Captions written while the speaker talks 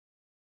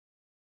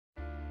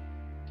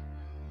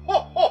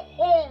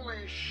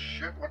Holy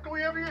shit, what do we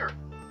have here?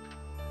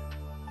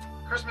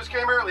 Christmas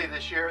came early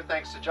this year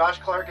thanks to Josh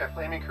Clark at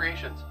Flaming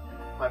Creations.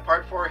 My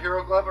Part 4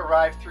 Hero Glove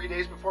arrived 3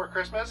 days before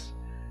Christmas.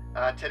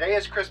 Today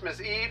is Christmas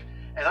Eve,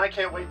 and I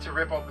can't wait to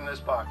rip open this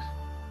box.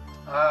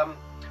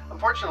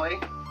 Unfortunately,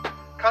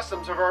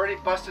 Customs have already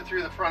busted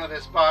through the front of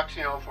this box,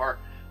 you know, for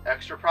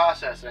extra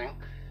processing.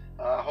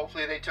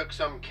 Hopefully they took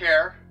some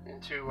care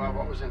into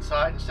what was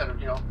inside instead of,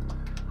 you know,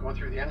 going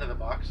through the end of the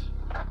box.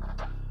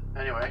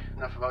 Anyway,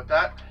 enough about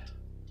that.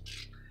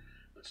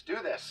 Let's do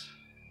this.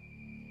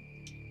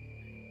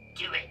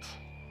 Do it.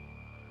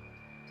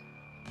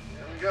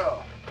 There we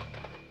go.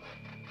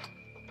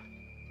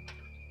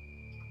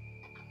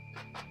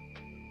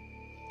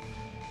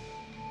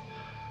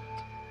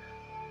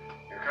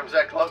 Here comes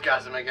that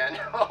glovegasm again.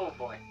 Oh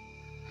boy.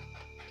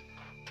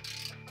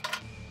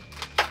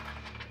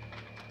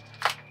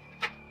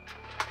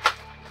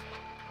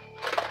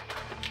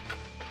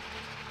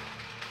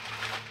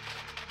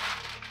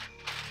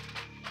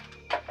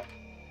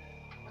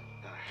 What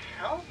the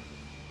hell?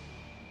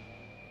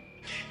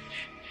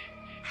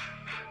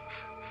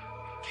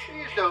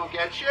 These don't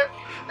get shit,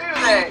 do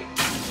they?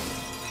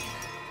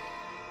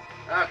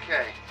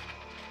 Okay.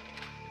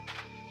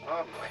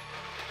 Oh boy.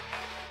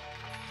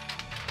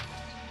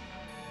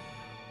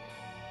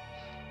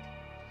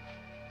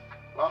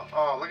 Well,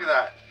 oh, look at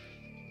that.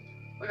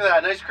 Look at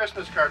that. Nice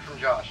Christmas card from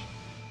Josh.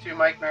 To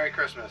Mike, Merry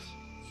Christmas.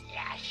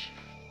 Slash.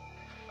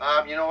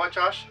 You know what,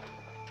 Josh?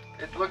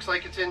 It looks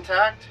like it's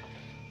intact.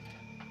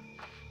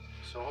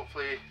 So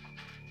hopefully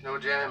no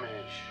damage.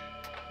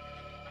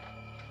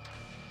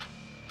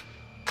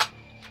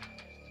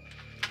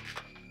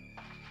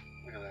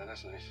 Look at that.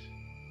 That's nice.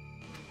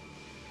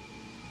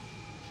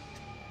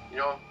 You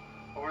know,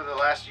 over the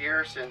last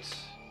year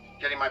since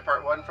getting my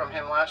Part 1 from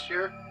him last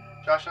year,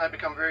 Josh and I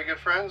become very good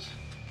friends.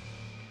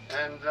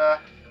 And,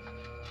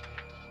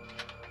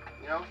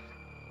 you know,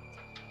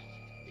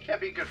 you can't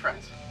be good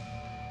friends.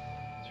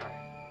 That's right.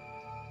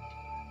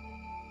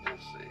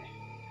 Let's see.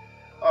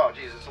 Oh,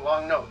 geez, it's a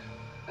long note.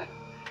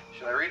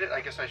 Should I read it?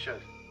 I guess I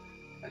should.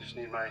 I just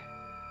need my...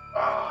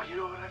 Oh, you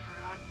know what I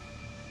forgot?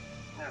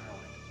 Never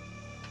mind.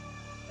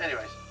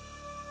 Anyways.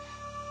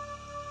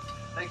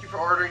 Thank you for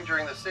ordering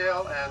during the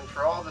sale and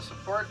for all the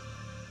support.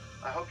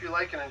 I hope you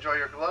like and enjoy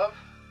your glove.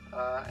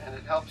 And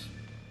it helps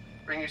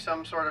bring you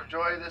some sort of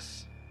joy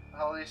this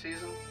holiday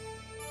season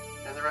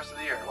and the rest of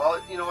the year. Well,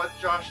 you know what,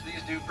 Josh?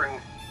 These do bring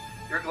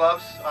your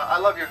gloves. I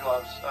love your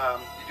gloves.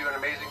 You do an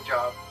amazing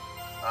job.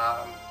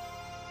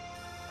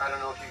 I don't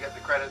know if you get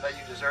the credit that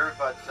you deserve,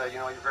 but you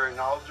know, you're very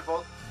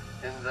knowledgeable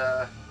in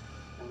the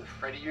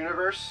Freddy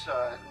universe,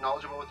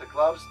 knowledgeable with the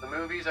gloves, the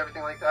movies,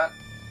 everything like that.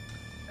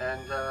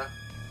 And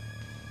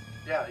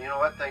yeah, you know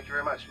what? Thank you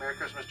very much. Merry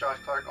Christmas, Josh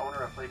Clark,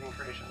 owner of Flaming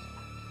Creations.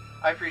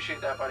 I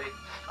appreciate that, buddy.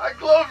 I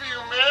glove you,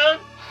 man.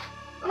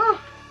 Ooh,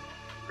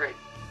 great.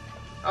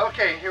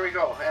 Okay, here we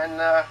go. And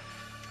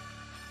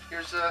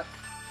here's an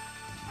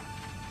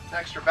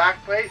extra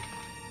back plate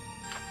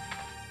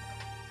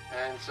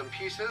and some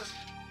pieces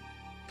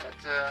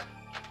that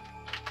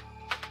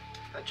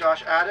that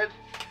Josh added.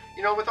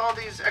 You know, with all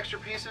these extra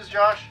pieces,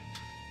 Josh,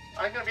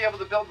 I'm gonna be able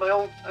to build my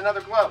own another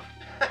glove.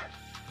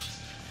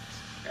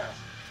 Yeah,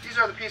 these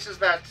are the pieces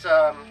that.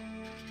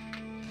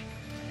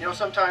 You know,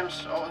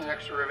 sometimes, oh, and the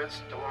extra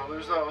rivets, don't want to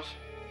lose those.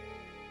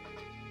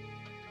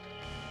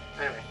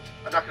 Anyway,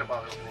 I'm not going to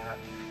bother opening that.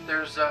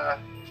 There's,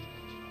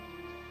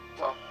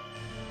 well,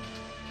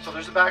 so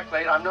there's a back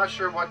plate. I'm not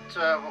sure what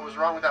was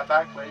wrong with that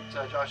back plate.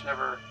 Josh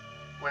never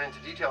went into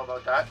detail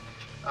about that.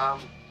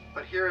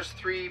 But here's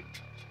 3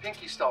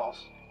 pinky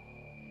stalls.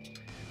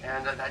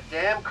 And that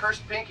damn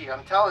cursed pinky,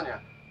 I'm telling you.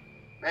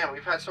 Man,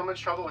 we've had so much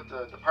trouble with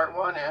the Part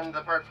 1 and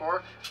the Part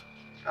 4.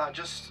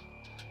 Just,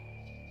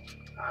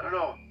 I don't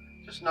know.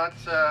 Just not,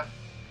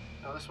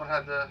 no, this one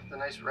had the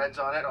nice reds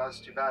on it. Oh,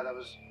 that's too bad. That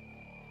was,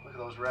 look at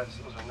those reds.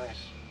 Those are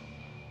nice.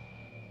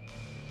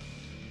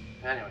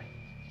 Anyway.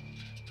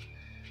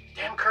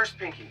 Damn cursed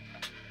pinky.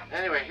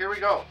 Anyway, here we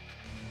go.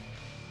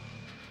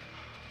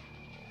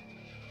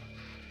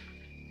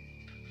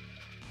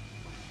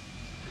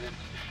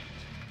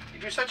 You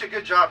do such a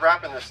good job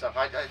wrapping this stuff.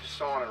 I just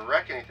don't want to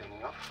wreck anything,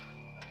 you know?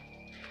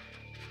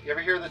 You ever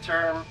hear the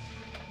term,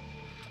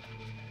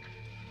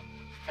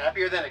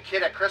 happier than a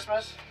kid at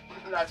Christmas?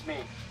 That's me.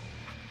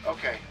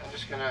 Okay, I'm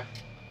just gonna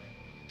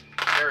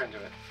tear into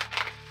it.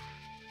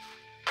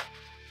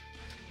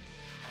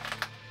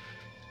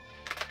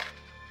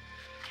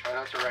 Try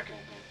not to wreck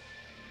anything.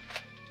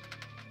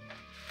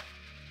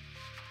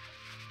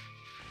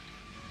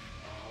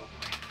 Oh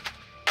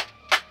boy.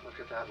 Look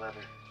at that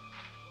leather.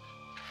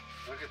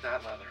 Look at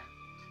that leather.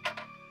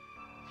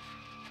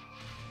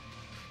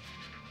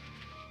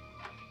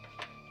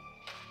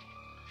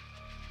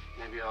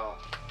 Maybe I'll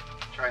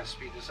try and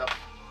speed this up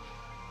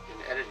in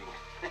editing.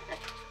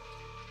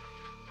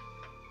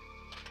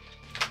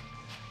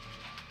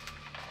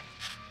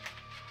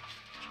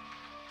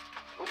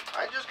 Oh,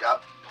 I just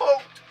got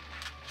poked.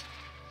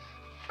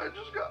 I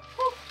just got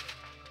poked.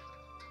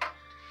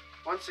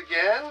 Once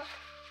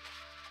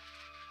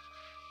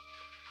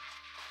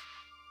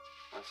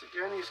once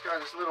again, he's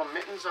got his little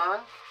mittens on.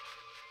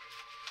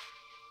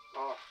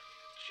 Oh,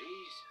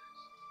 Jesus.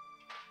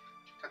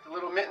 Got the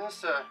little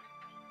mittens to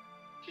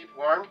keep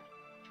warm.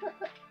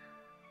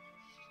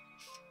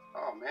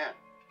 Oh, man.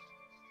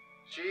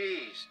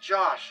 Jeez,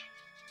 Josh.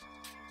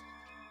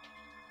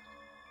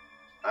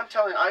 I'm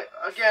telling you,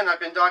 I've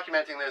been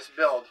documenting this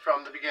build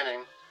from the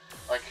beginning,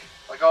 like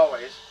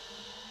always.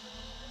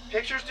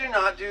 Pictures do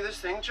not do this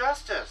thing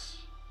justice.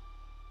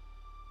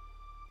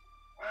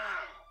 Wow.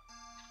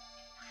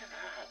 Look at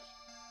that.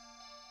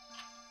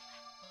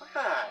 Look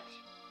at that.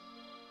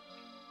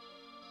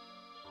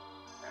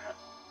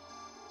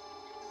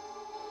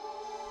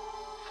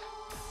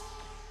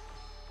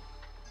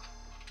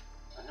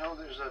 I know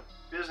there's a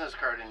business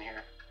card in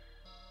here.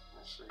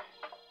 Let's see.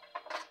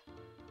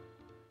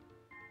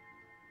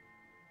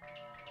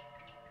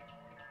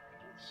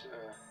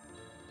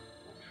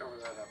 Let's cover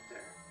that up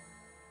there.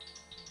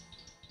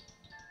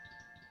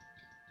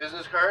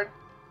 Business card?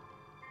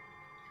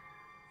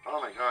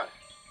 Oh my god.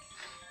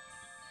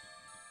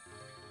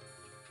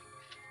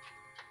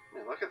 I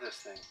mean, look at this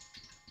thing.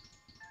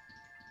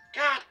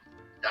 God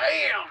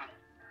damn!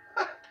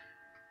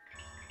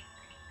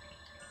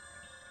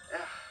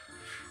 Yeah.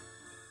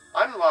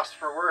 I'm lost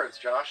for words,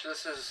 Josh.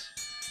 This is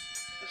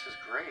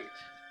great.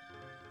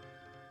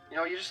 You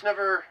know, you just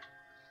never...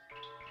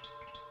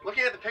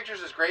 Looking at the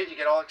pictures is great. You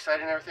get all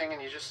excited and everything,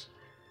 and you just...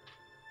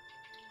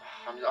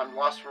 I'm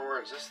lost for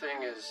words. This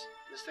thing is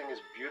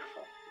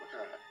beautiful. Look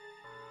at that.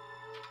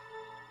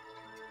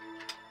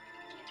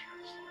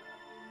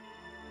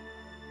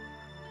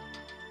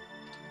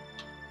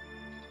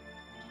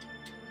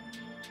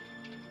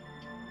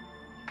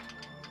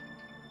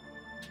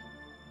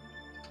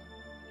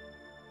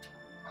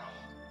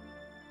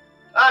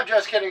 I'm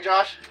just kidding,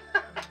 Josh.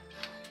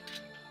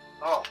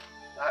 Oh,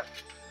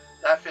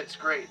 that fits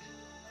great.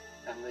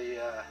 And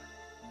the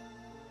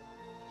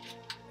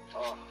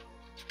oh,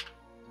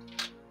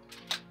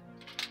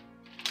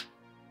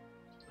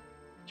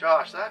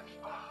 Josh, that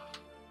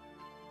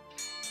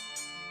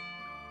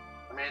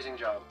amazing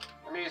job,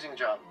 amazing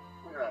job.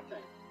 Look at that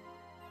thing.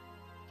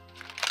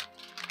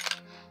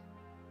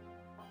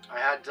 I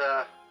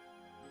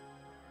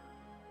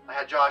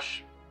had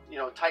Josh, you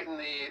know, tighten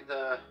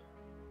the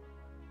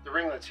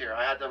ringlets here.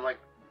 I had them like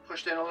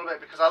pushed in a little bit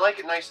because I like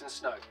it nice and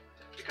snug.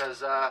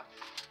 Because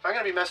if I'm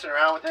gonna be messing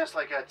around with this,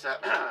 like at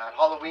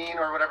Halloween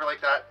or whatever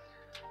like that,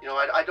 you know,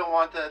 I don't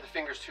want the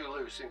fingers too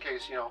loose in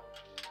case, you know,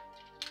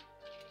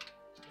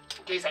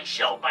 in case I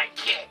show my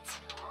kids.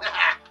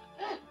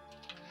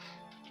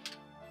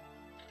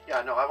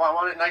 Yeah, no, I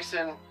want it nice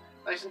and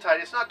tight.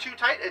 It's not too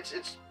tight.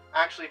 It's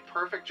actually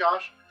perfect,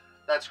 Josh.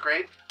 That's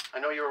great. I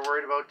know you were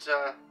worried about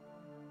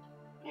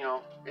you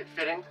know, it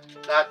fitting.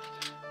 That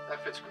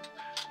fits good.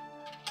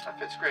 That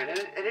fits great. And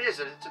it is.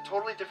 It's a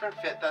totally different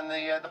fit than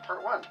the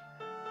part one.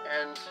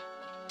 And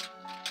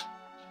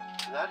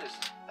that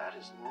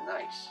is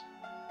nice.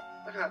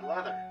 Look at that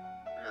leather.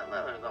 Look at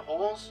that leather. The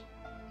holes,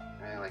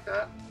 anything like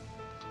that.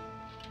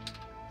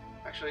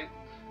 Actually,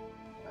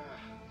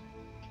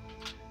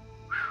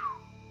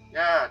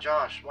 yeah,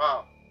 Josh.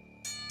 Wow.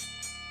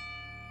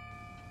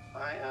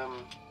 I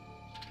am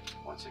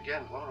once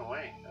again blown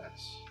away.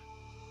 That's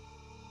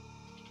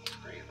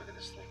great. Look at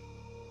this thing.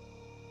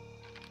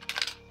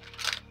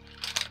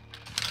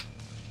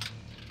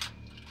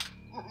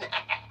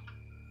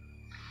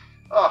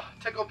 Oh,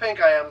 tickle pink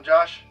I am,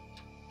 Josh.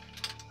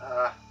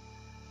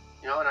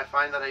 You know, and I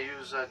find that I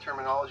use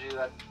terminology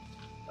that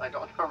I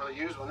don't normally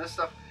use when this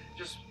stuff,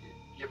 just,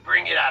 you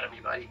bring it out of me,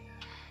 buddy.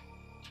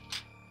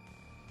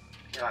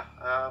 Yeah,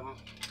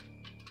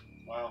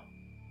 wow.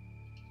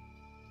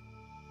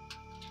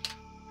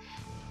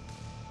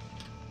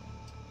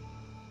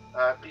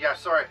 Yeah,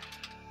 sorry.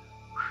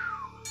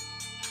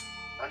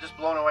 I'm just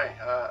blown away.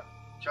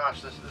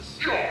 Josh, this is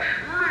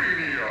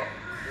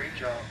great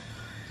job.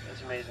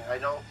 It's amazing. I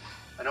know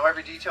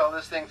every detail of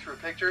this thing through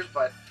pictures,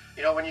 but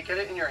you know, when you get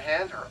it in your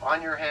hand or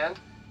on your hand,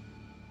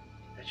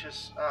 it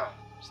just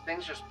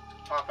things just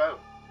pop out.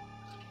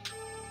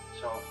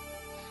 So,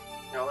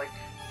 you know, like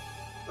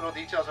little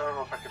details. I don't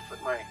know if I could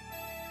flip my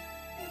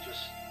and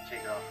just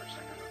take it off for a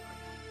second real quick.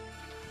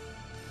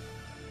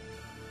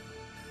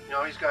 You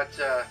know, he's got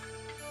the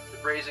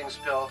brazing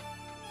spill,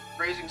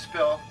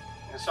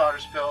 and solder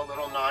spill,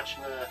 little notch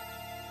in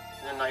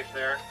the knife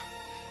there,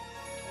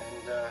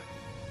 and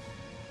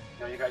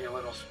you know, you got your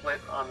little split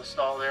on the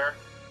stall there.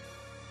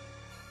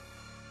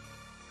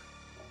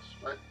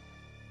 Split,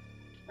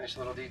 nice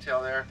little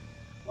detail there,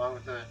 along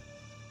with the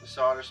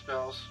solder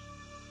spills.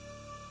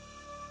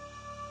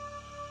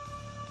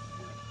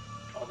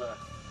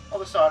 All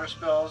the solder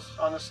spills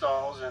on the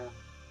stalls, and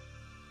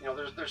you know,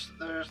 there's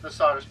the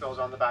solder spills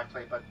on the back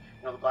plate, but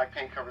you know, the black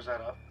paint covers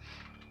that up.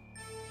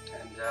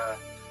 And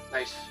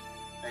nice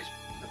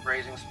the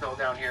brazing spill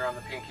down here on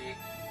the pinky,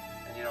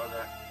 and you know,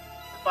 the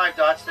 5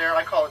 dots there.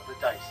 I call it the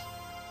dice.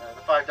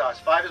 The 5 dots.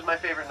 5 is my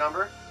favorite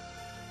number,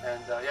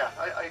 and yeah,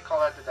 I call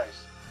that the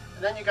dice.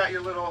 And then you got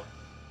your little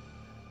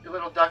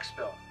duck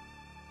spill.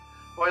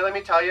 Boy, let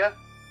me tell you,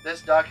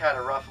 this duck had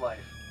a rough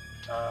life.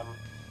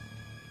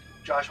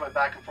 Josh went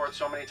back and forth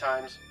so many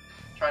times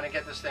trying to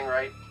get this thing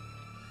right.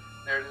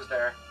 There it is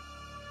there.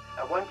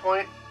 At one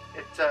point,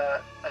 it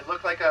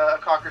looked like a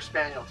Cocker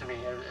Spaniel to me.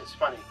 It's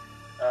funny.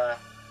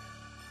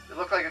 It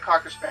looked like a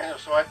Cocker Spaniel,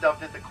 so I've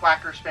dubbed it the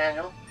Quacker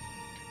Spaniel.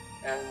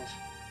 And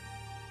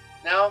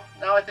now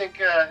I think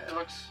it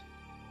looks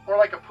more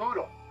like a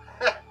poodle.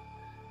 But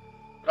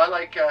I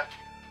like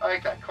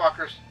that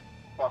Quacker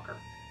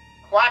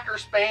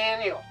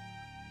Spaniel.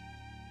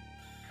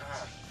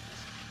 God.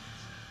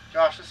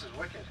 Josh, this is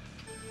wicked.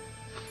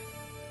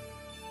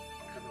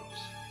 Look at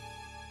those.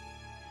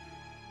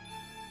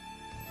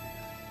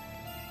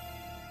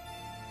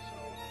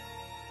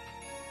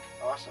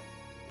 So awesome.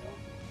 You know,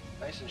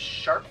 nice and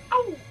sharp.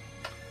 Ow!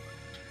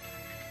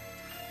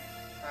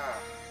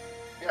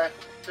 Yeah,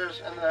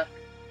 there's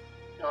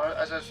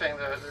as I was saying,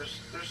 there's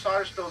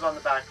solder spills on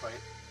the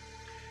backplate.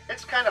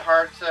 It's kind of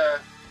hard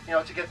to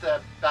get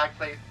the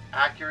backplate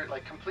accurate,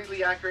 like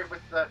completely accurate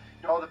with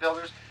all the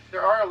builders.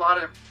 There are a lot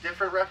of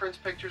different reference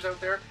pictures out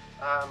there,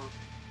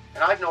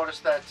 and I've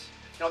noticed that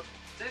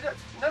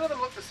none of them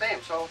look the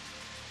same. So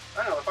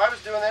I don't know, if I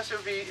was doing this, it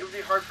would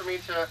be hard for me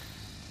to,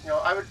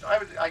 I would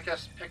I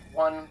guess pick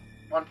one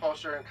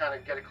poster and kind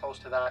of get it close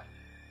to that.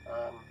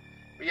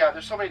 But yeah,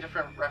 there's so many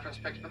different reference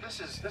pics, but this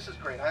is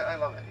great. I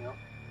love it. You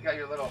got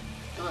your little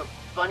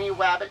bunny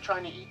wabbit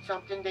trying to eat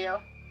something,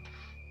 Dale.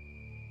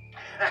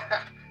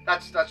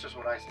 that's just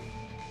what I see.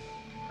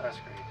 That's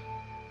great.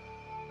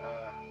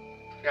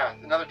 Yeah,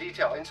 another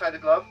detail inside the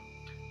glove.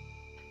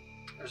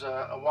 There's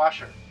a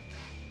washer.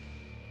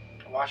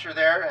 A washer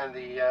there, and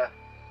the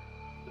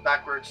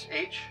backwards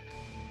H,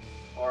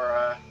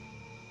 or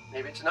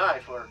maybe it's an I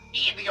for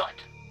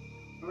idiot.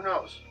 Who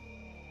knows?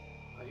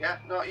 But yeah,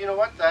 no, you know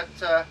what? That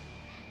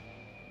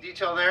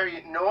detail there,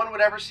 no one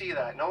would ever see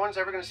that. No one's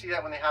ever going to see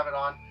that when they have it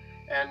on.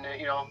 And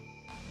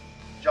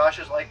Josh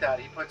is like that.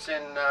 He puts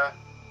in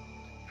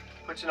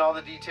all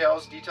the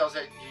details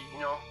that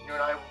you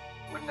and I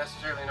wouldn't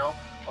necessarily know.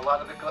 A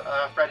lot of the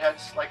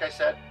Fredheads, like I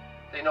said,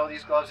 they know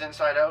these gloves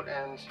inside out.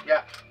 And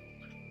yeah,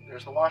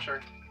 there's the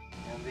washer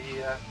and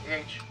the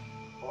H,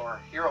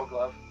 or Hero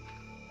Glove.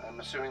 I'm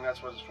assuming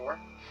that's what it's for.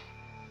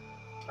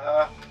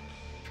 Let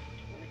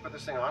me put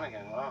this thing on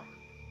again. Wow.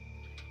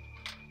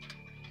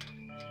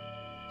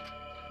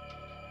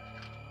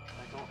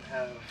 I don't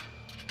have.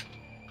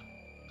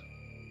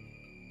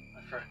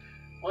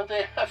 One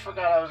thing I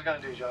forgot I was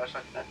going to do, Josh.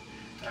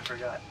 I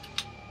forgot.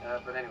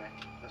 But anyway,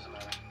 doesn't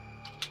matter.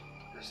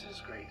 This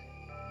is great.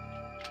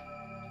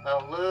 I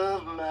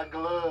love my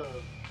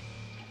glove.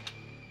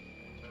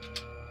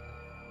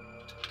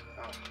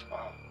 Oh,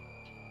 wow.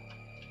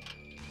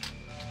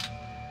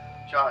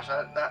 Josh,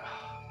 that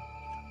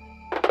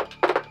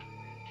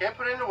can't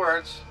put into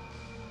words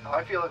how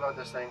I feel about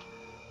this thing.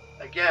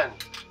 Again,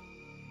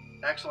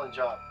 excellent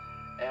job.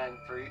 And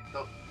for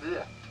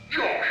the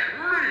Josh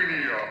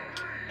Mania.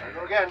 There I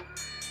go again.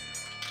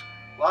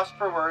 Lost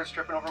for words,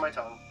 tripping over my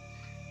tongue.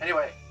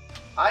 Anyway,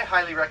 I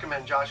highly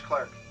recommend Josh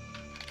Clark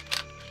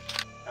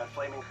at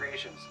Flaming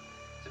Creations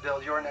to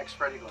build your next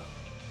Freddy Glove.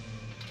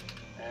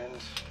 And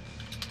look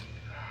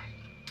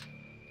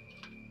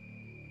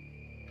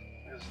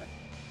at this thing.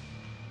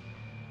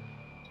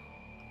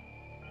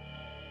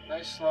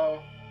 Nice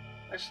slow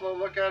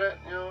look at it,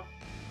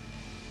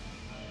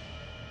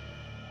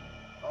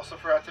 Also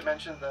forgot to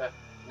mention the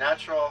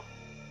natural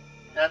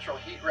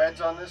heat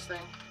reds on this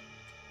thing.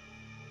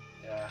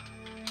 Yeah.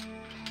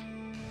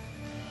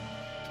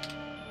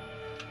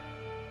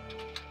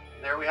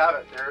 There we have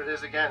it. There it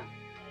is again.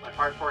 My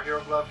Part 4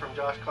 Hero Glove from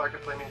Josh Clark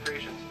at Flaming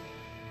Creations.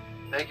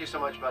 Thank you so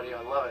much, buddy.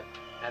 I love it.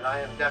 And I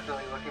am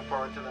definitely looking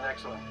forward to the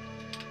next one.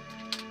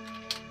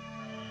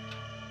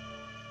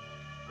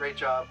 Great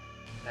job.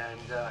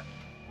 And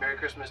Merry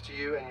Christmas to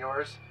you and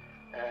yours.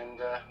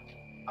 And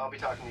I'll be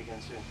talking to you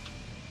again soon.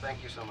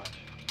 Thank you so much.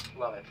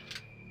 Love it.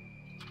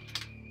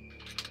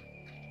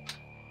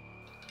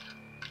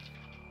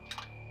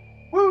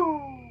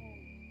 Woo!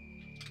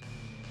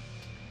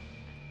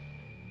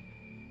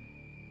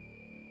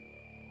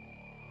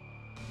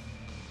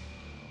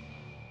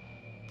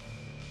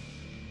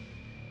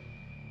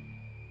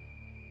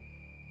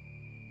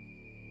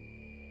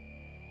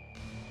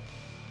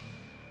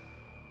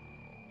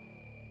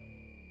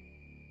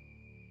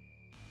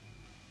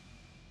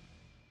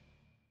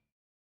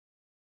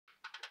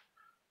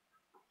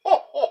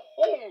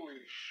 Holy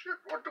shit,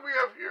 what do we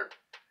have here?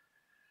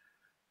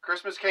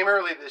 Christmas came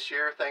early this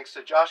year thanks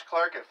to Josh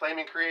Clark at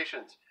Flaming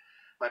Creations.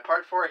 My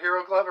Part 4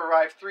 Hero Glove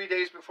arrived 3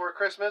 days before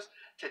Christmas.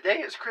 Today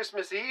is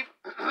Christmas Eve.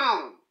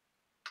 I'm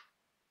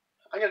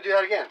going to do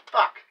that again.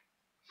 Fuck.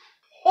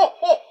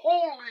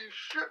 Holy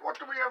shit, what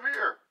do we have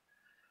here?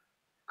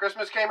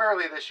 Christmas came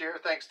early this year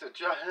thanks to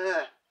Josh.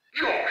 Holy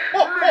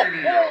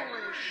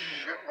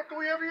shit, what do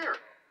we have here?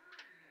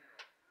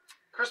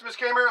 Christmas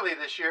came early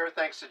this year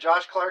thanks to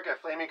Josh Clark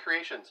at Flaming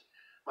Creations.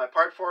 My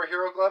Part 4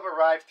 Hero Glove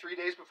arrived 3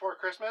 days before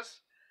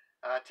Christmas.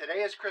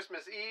 Today is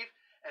Christmas Eve,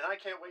 and I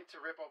can't wait to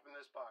rip open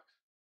this box.